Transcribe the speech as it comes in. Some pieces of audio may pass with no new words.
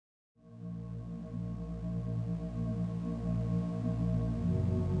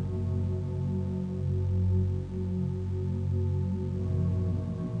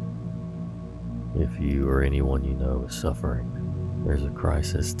you or anyone you know is suffering, there's a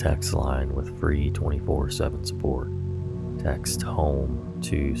crisis text line with free 24/7 support. Text HOME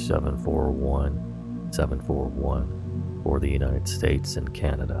to 741-741 for the United States and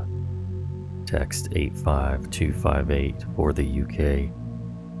Canada. Text 85258 for the UK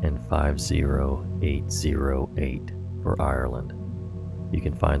and 50808 for Ireland. You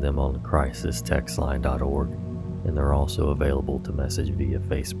can find them on crisistextline.org, and they're also available to message via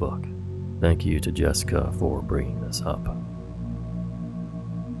Facebook. Thank you to Jessica for bringing this up.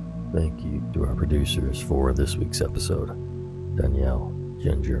 Thank you to our producers for this week's episode: Danielle,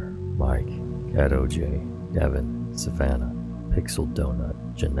 Ginger, Mike, Cat OJ, Devin, Savannah, Pixel Donut,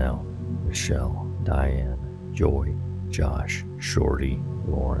 Janelle, Michelle, Diane, Joy, Josh, Shorty,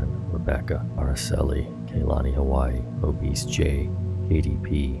 Lauren, Rebecca, Araceli, Kaylani Hawaii, Obese J,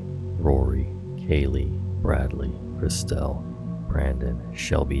 KDP, Rory, Kaylee, Bradley, Christelle, Brandon,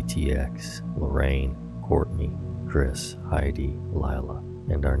 Shelby TX, Lorraine, Courtney, Chris, Heidi, Lila,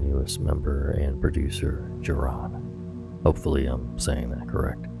 and our newest member and producer, Jerron. Hopefully I'm saying that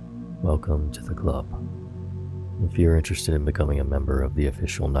correct. Welcome to the club. If you're interested in becoming a member of the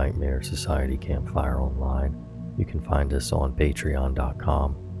official Nightmare Society Campfire Online, you can find us on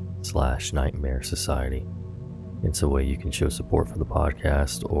patreon.com/Nightmare Society. It's a way you can show support for the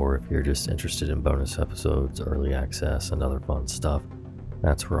podcast, or if you're just interested in bonus episodes, early access, and other fun stuff,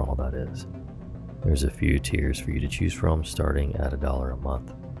 that's where all that is. There's a few tiers for you to choose from, starting at $1 a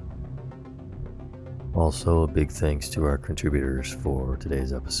month. Also, a big thanks to our contributors for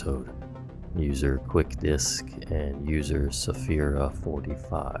today's episode: user QuickDisk and user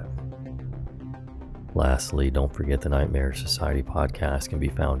Saphira45. Lastly, don't forget the Nightmare Society podcast can be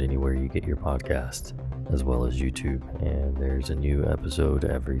found anywhere you get your podcasts, as well as YouTube, and there's a new episode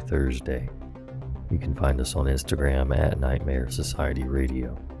every Thursday. You can find us on Instagram at Nightmare Society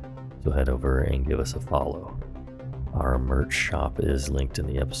Radio, so head over and give us a follow. Our merch shop is linked in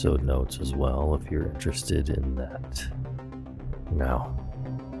the episode notes as well if you're interested in that. Now,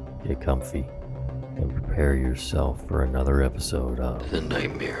 get comfy and prepare yourself for another episode of the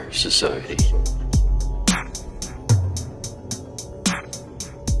Nightmare Society.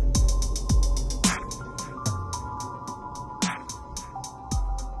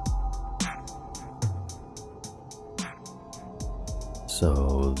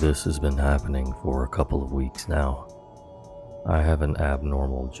 So this has been happening for a couple of weeks now. I have an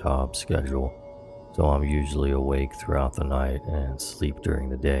abnormal job schedule, so I'm usually awake throughout the night and sleep during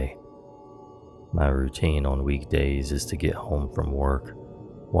the day. My routine on weekdays is to get home from work,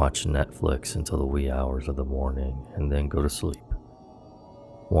 watch Netflix until the wee hours of the morning, and then go to sleep.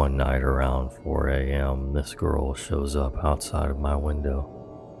 One night around 4 a.m., this girl shows up outside of my window.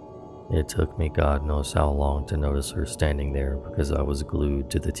 It took me God knows how long to notice her standing there because I was glued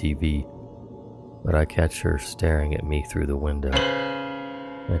to the TV, but I catch her staring at me through the window.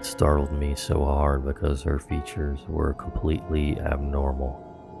 It startled me so hard because her features were completely abnormal.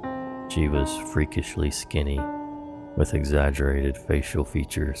 She was freakishly skinny, with exaggerated facial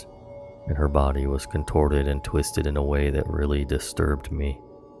features, and her body was contorted and twisted in a way that really disturbed me.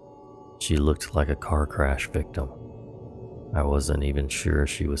 She looked like a car crash victim. I wasn't even sure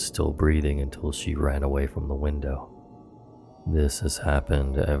she was still breathing until she ran away from the window. This has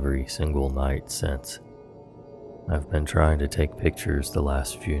happened every single night since. I've been trying to take pictures the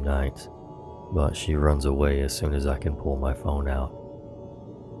last few nights, but she runs away as soon as I can pull my phone out.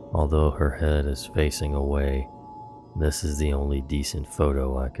 Although her head is facing away, this is the only decent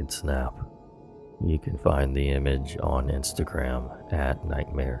photo I could snap. You can find the image on Instagram at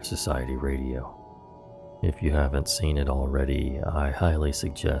Nightmare Society Radio. If you haven't seen it already, I highly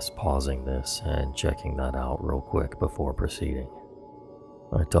suggest pausing this and checking that out real quick before proceeding.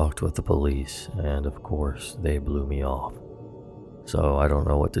 I talked with the police, and of course, they blew me off. So I don't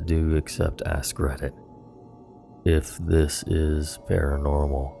know what to do except ask Reddit. If this is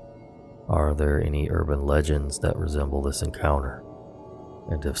paranormal, are there any urban legends that resemble this encounter?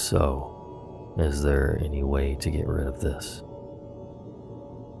 And if so, is there any way to get rid of this?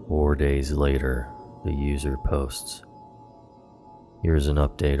 4 days later, the user posts, "Here's an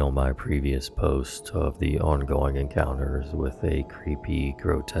update on my previous post of the ongoing encounters with a creepy,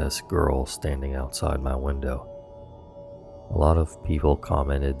 grotesque girl standing outside my window. A lot of people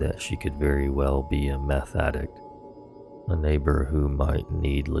commented that she could very well be a meth addict, a neighbor who might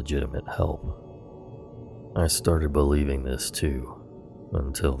need legitimate help. I started believing this too,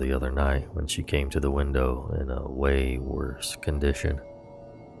 until the other night when she came to the window in a way worse condition.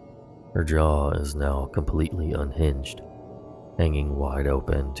 Her jaw is now completely unhinged, hanging wide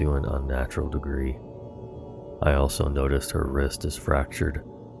open to an unnatural degree. I also noticed her wrist is fractured,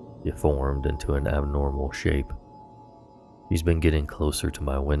 deformed into an abnormal shape. She's been getting closer to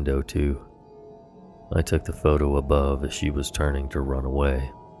my window too. I took the photo above as she was turning to run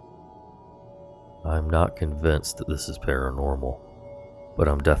away. I'm not convinced that this is paranormal, but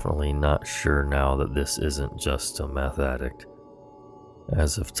I'm definitely not sure now that this isn't just a meth addict.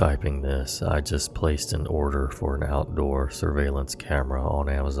 As of typing this, I just placed an order for an outdoor surveillance camera on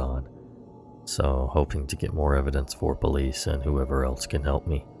Amazon, so hoping to get more evidence for police and whoever else can help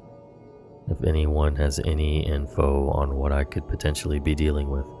me. If anyone has any info on what I could potentially be dealing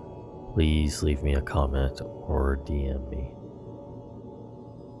with, please leave me a comment or DM me.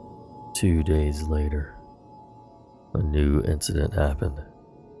 2 days later, a new incident happened.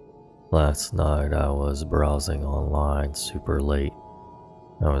 Last night I was browsing online super late.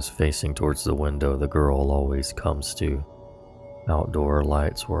 I was facing towards the window the girl always comes to. Outdoor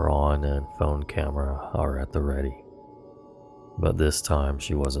lights were on and phone camera are at the ready. But this time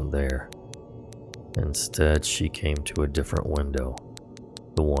she wasn't there. Instead, she came to a different window,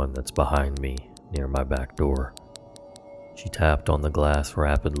 the one that's behind me, near my back door. She tapped on the glass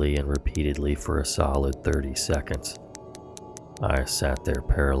rapidly and repeatedly for a solid 30 seconds. I sat there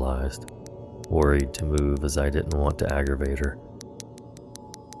paralyzed, worried to move as I didn't want to aggravate her.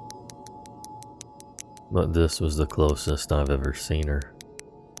 But this was the closest I've ever seen her.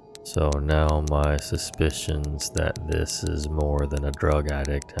 So now my suspicions that this is more than a drug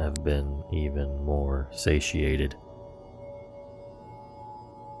addict have been even more satiated.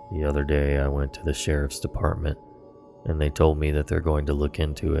 The other day I went to the sheriff's department and they told me that they're going to look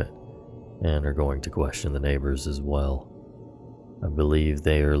into it and are going to question the neighbors as well. I believe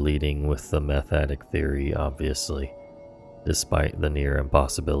they are leading with the meth addict theory, obviously, despite the near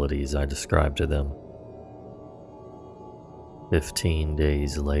impossibilities I described to them. 15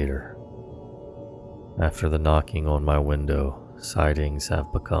 days later. After the knocking on my window, sightings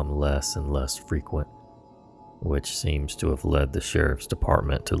have become less and less frequent, which seems to have led the sheriff's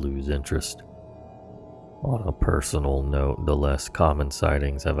department to lose interest. On a personal note, the less common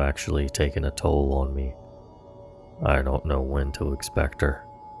sightings have actually taken a toll on me. I don't know when to expect her,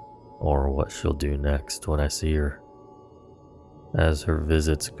 or what she'll do next when I see her. As her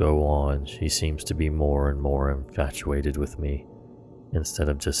visits go on, she seems to be more and more infatuated with me, instead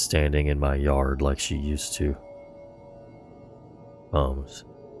of just standing in my yard like she used to.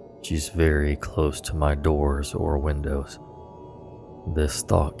 She's very close to my doors or windows. This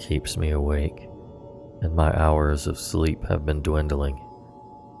thought keeps me awake, and my hours of sleep have been dwindling,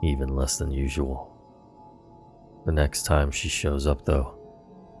 even less than usual. The next time she shows up, though,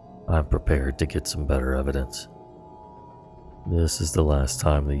 I'm prepared to get some better evidence. This is the last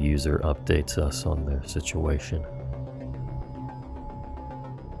time the user updates us on their situation.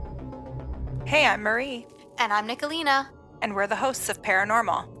 Hey, I'm Marie. And I'm Nicolina. And we're the hosts of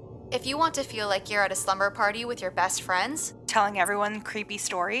Paranormal. If you want to feel like you're at a slumber party with your best friends, telling everyone creepy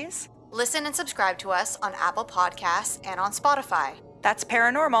stories, listen and subscribe to us on Apple Podcasts and on Spotify. That's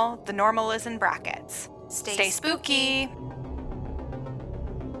Paranormal, the normal is in brackets. Stay spooky.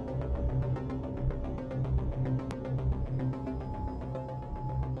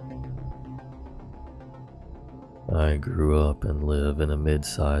 I grew up and live in a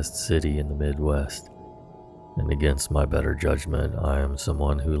mid-sized city in the Midwest, and against my better judgment, I am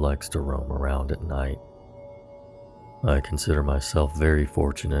someone who likes to roam around at night. I consider myself very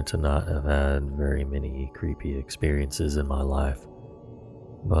fortunate to not have had very many creepy experiences in my life,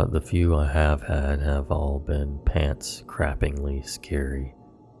 but the few I have had have all been pants-crappingly scary.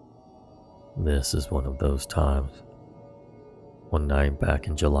 This is one of those times. One night back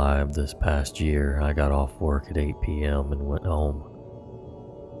in July of this past year, I got off work at 8 p.m. and went home.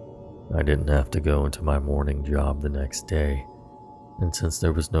 I didn't have to go into my morning job the next day, and since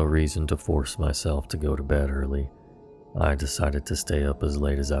there was no reason to force myself to go to bed early, I decided to stay up as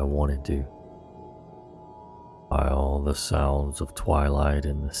late as I wanted to. While the sounds of twilight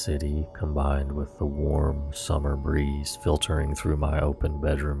in the city, combined with the warm summer breeze filtering through my open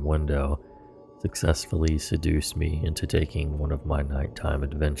bedroom window, successfully seduced me into taking one of my nighttime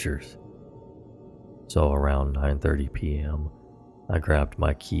adventures. So around 9:30 p.m., I grabbed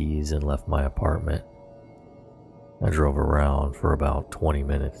my keys and left my apartment. I drove around for about 20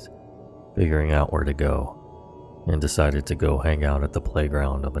 minutes, figuring out where to go, and decided to go hang out at the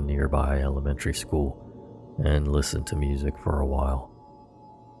playground of a nearby elementary school and listen to music for a while.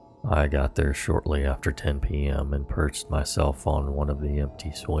 I got there shortly after 10 p.m. and perched myself on one of the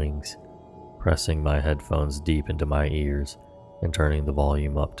empty swings, pressing my headphones deep into my ears and turning the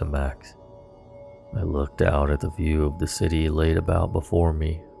volume up to max. I looked out at the view of the city laid about before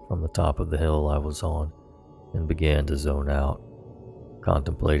me from the top of the hill I was on and began to zone out.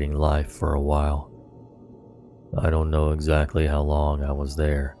 contemplating life for a while. I don't know exactly how long I was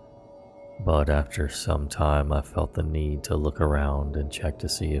there, but after some time I felt the need to look around and check to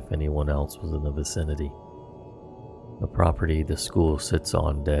see if anyone else was in the vicinity. The property the school sits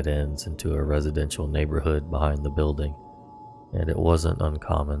on dead ends into a residential neighborhood behind the building, and it wasn't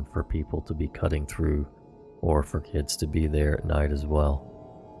uncommon for people to be cutting through or for kids to be there at night as well.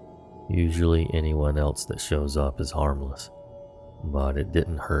 Usually anyone else that shows up is harmless, but it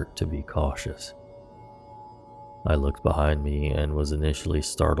didn't hurt to be cautious. I looked behind me and was initially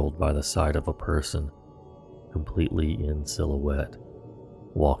startled by the sight of a person, completely in silhouette,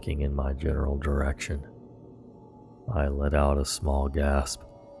 walking in my general direction. I let out a small gasp.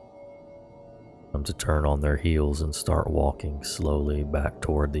 I'm to turn on their heels and start walking slowly back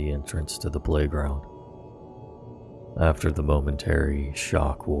toward the entrance to the playground. After the momentary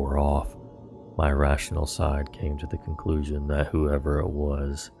shock wore off, my rational side came to the conclusion that whoever it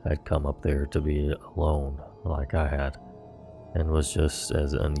was had come up there to be alone like I had, and was just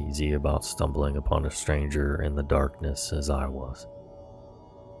as uneasy about stumbling upon a stranger in the darkness as I was.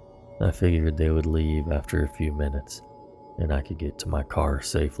 I figured they would leave after a few minutes, and I could get to my car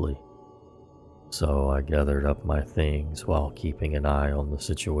safely. So I gathered up my things while keeping an eye on the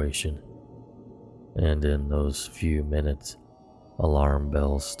situation. And in those few minutes, alarm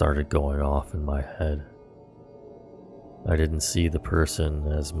bells started going off in my head. I didn't see the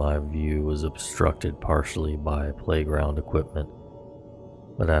person as my view was obstructed partially by playground equipment,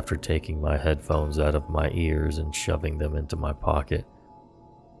 but after taking my headphones out of my ears and shoving them into my pocket,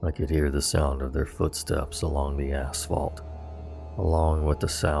 I could hear the sound of their footsteps along the asphalt, along with the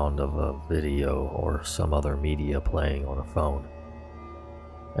sound of a video or some other media playing on a phone.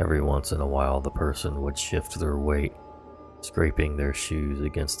 Every once in a while, the person would shift their weight, scraping their shoes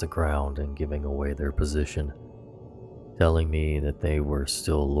against the ground and giving away their position, telling me that they were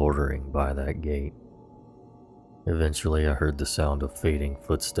still loitering by that gate. Eventually, I heard the sound of fading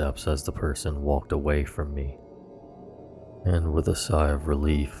footsteps as the person walked away from me. And with a sigh of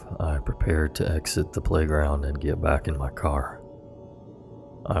relief, I prepared to exit the playground and get back in my car.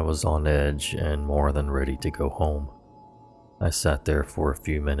 I was on edge and more than ready to go home. I sat there for a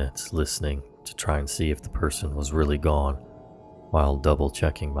few minutes listening to try and see if the person was really gone, while double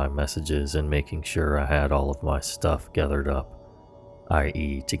checking my messages and making sure I had all of my stuff gathered up,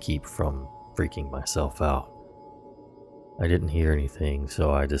 i.e. to keep from freaking myself out. I didn't hear anything,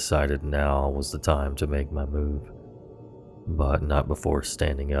 so I decided now was the time to make my move, but not before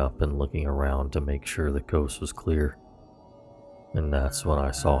standing up and looking around to make sure the coast was clear. And that's when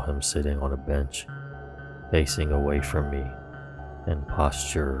I saw him sitting on a bench, facing away from me, and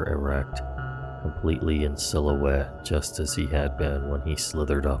posture erect, completely in silhouette just as he had been when he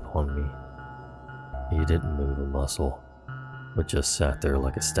slithered up on me. He didn't move a muscle, but just sat there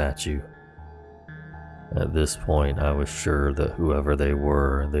like a statue. At this point, I was sure that whoever they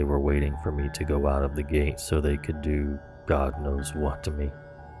were waiting for me to go out of the gate so they could do God knows what to me.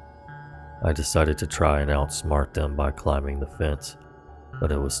 I decided to try and outsmart them by climbing the fence,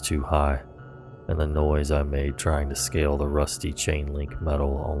 but it was too high, and the noise I made trying to scale the rusty chain link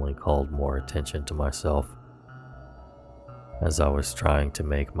metal only called more attention to myself. As I was trying to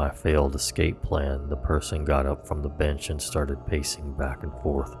make my failed escape plan, the person got up from the bench and started pacing back and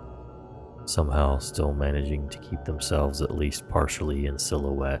forth, somehow still managing to keep themselves at least partially in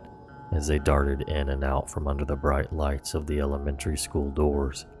silhouette as they darted in and out from under the bright lights of the elementary school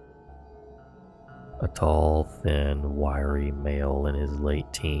doors. A tall, thin, wiry male in his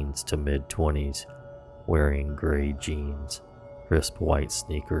late teens to mid-20s, wearing gray jeans, crisp white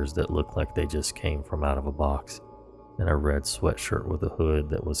sneakers that looked like they just came from out of a box, and a red sweatshirt with a hood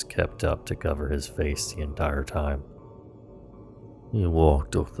that was kept up to cover his face the entire time. He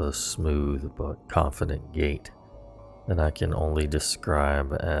walked with a smooth but confident gait that I can only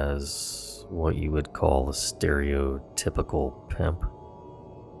describe as what you would call a stereotypical pimp.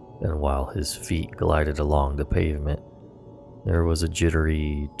 And while his feet glided along the pavement, there was a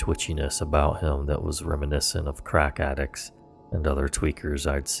jittery twitchiness about him that was reminiscent of crack addicts and other tweakers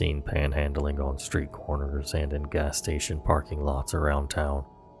I'd seen panhandling on street corners and in gas station parking lots around town.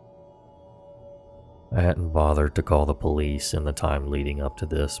 I hadn't bothered to call the police in the time leading up to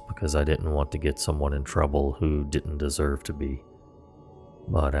this because I didn't want to get someone in trouble who didn't deserve to be.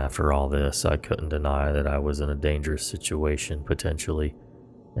 But after all this, I couldn't deny that I was in a dangerous situation potentially,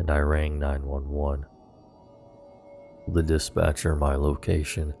 and I rang 911. The dispatcher my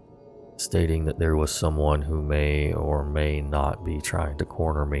location, stating that there was someone who may or may not be trying to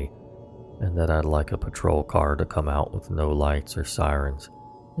corner me, and that I'd like a patrol car to come out with no lights or sirens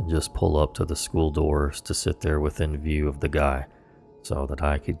and just pull up to the school doors to sit there within view of the guy so that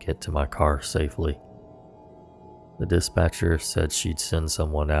I could get to my car safely. The dispatcher said she'd send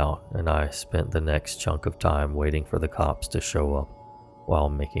someone out, and I spent the next chunk of time waiting for the cops to show up while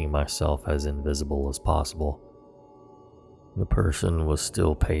making myself as invisible as possible. The person was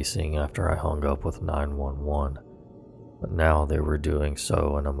still pacing after I hung up with 911, but now they were doing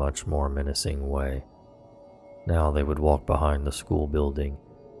so in a much more menacing way. Now they would walk behind the school building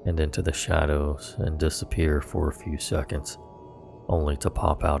and into the shadows and disappear for a few seconds, only to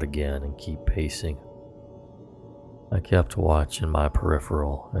pop out again and keep pacing. I kept watch in my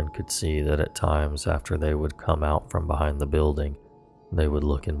peripheral and could see that at times after they would come out from behind the building, they would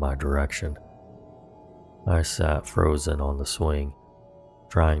look in my direction. I sat frozen on the swing,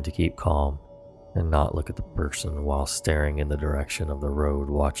 trying to keep calm and not look at the person while staring in the direction of the road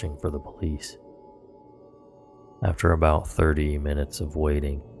watching for the police. After about 30 minutes of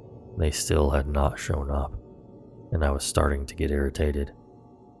waiting, they still had not shown up, and I was starting to get irritated.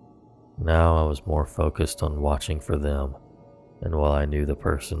 Now I was more focused on watching for them, and while I knew the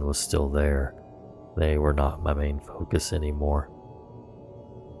person was still there, they were not my main focus anymore.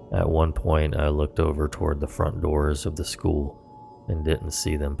 At one point, I looked over toward the front doors of the school and didn't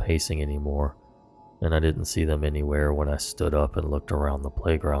see them pacing anymore, and I didn't see them anywhere when I stood up and looked around the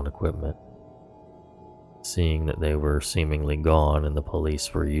playground equipment. Seeing that they were seemingly gone and the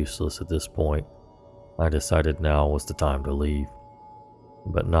police were useless at this point, I decided now was the time to leave,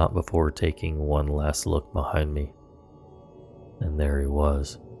 but not before taking one last look behind me. And there he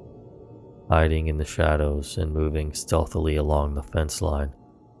was, hiding in the shadows and moving stealthily along the fence line,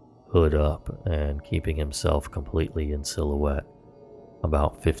 hood up and keeping himself completely in silhouette,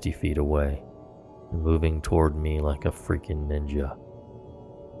 about 50 feet away, and moving toward me like a freaking ninja.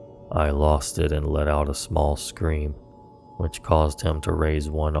 I lost it and let out a small scream, which caused him to raise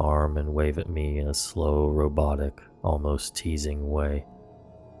one arm and wave at me in a slow, robotic, almost teasing way.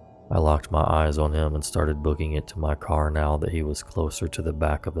 I locked my eyes on him and started booking it to my car now that he was closer to the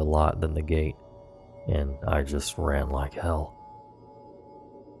back of the lot than the gate, and I just ran like hell.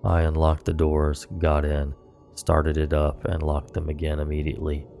 I unlocked the doors, got in, started it up, and locked them again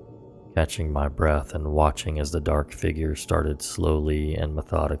immediately, catching my breath and watching as the dark figure started slowly and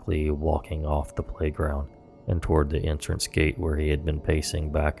methodically walking off the playground and toward the entrance gate where he had been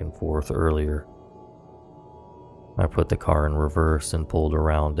pacing back and forth earlier. I put the car in reverse and pulled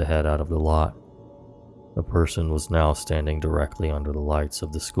around to head out of the lot. The person was now standing directly under the lights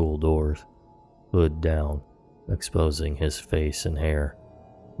of the school doors, hood down, exposing his face and hair,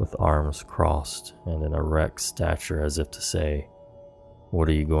 with arms crossed and an erect stature as if to say, "What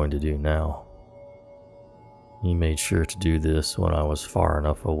are you going to do now?" He made sure to do this when I was far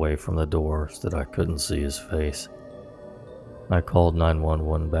enough away from the doors that I couldn't see his face. I called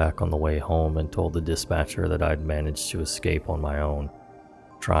 911 back on the way home and told the dispatcher that I'd managed to escape on my own,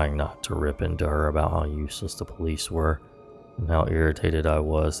 trying not to rip into her about how useless the police were and how irritated I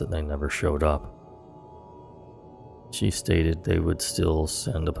was that they never showed up. She stated they would still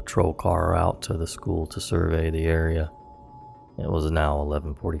send a patrol car out to the school to survey the area. It was now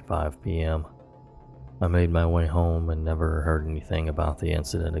 11:45 p.m. I made my way home and never heard anything about the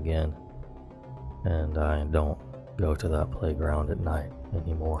incident again, and I don't go to that playground at night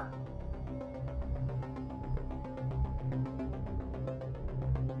anymore.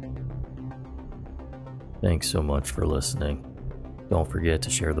 Thanks so much for listening. Don't forget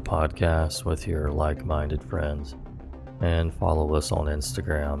to share the podcast with your like-minded friends, and follow us on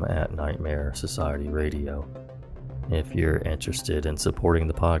Instagram at Nightmare Society Radio. If you're interested in supporting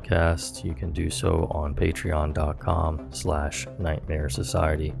the podcast, you can do so on patreon.com/Nightmare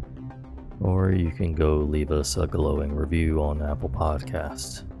Society, or you can go leave us a glowing review on Apple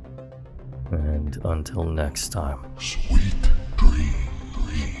Podcasts. And until next time, sweet dreams.